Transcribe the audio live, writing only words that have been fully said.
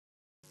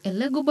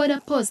Elegu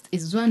Border Post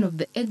is one of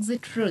the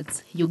exit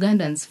routes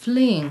Ugandans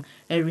fleeing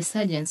a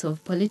resurgence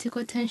of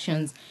political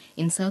tensions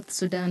in South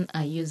Sudan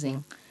are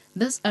using.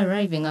 Thus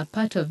arriving are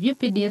part of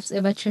UPDF's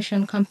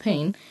evacuation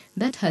campaign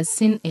that has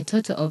seen a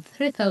total of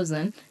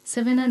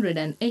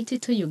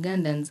 3,782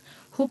 Ugandans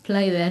who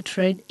ply their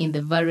trade in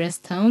the various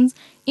towns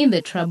in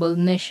the troubled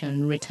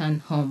nation return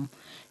home.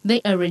 They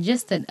are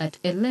registered at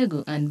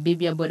Elegu and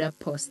Bibia border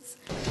posts.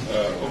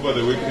 Over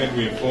the weekend,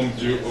 we informed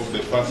you of the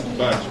first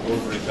batch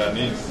of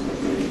returnees.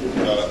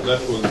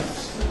 That was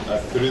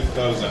at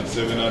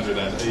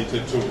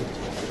 3,782.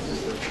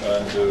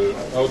 And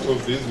out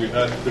of these, we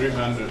had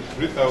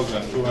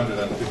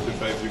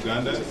 3,255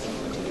 Ugandans.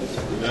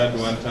 We had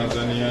one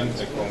Tanzanian,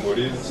 a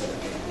Congolese,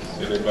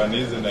 a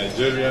Lebanese, a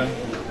Nigerian,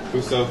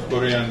 2 South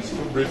Koreans,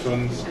 2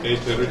 Britons, 8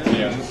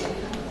 Eritreans,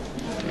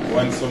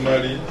 1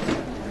 Somali,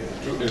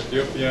 2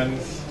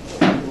 Ethiopians,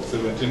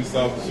 17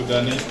 South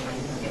Sudanese.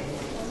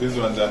 These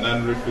ones are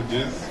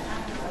non-refugees.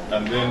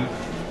 And then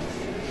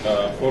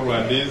 4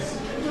 Rwandese,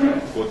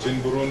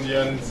 14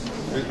 Burundians,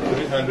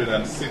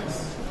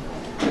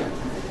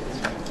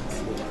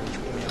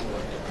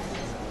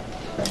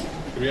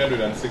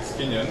 306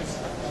 Kenyans,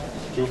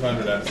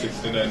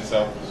 269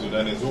 South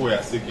Sudanese who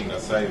were seeking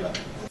asylum.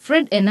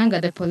 Fred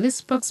Enanga, the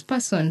police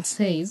spokesperson,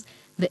 says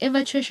the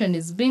evacuation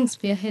is being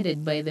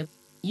spearheaded by the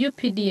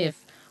UPDF,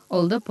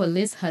 although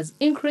police has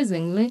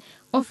increasingly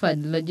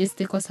offered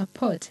logistical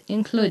support,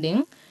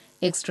 including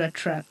extra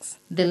trucks.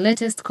 The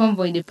latest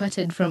convoy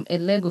departed from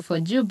Elegu for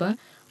Juba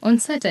on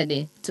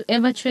Saturday to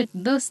evacuate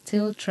those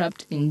still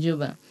trapped in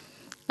Juba.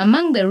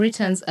 Among the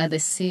returns are the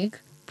sick,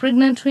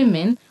 pregnant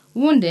women,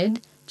 wounded,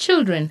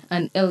 children,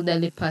 and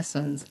elderly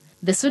persons.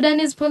 The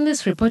Sudanese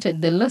police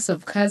reported the loss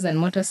of cars and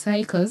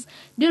motorcycles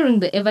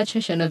during the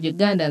evacuation of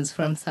Ugandans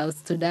from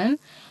South Sudan,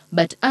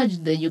 but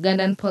urged the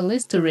Ugandan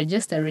police to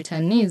register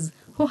returnees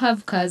who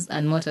have cars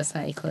and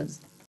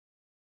motorcycles.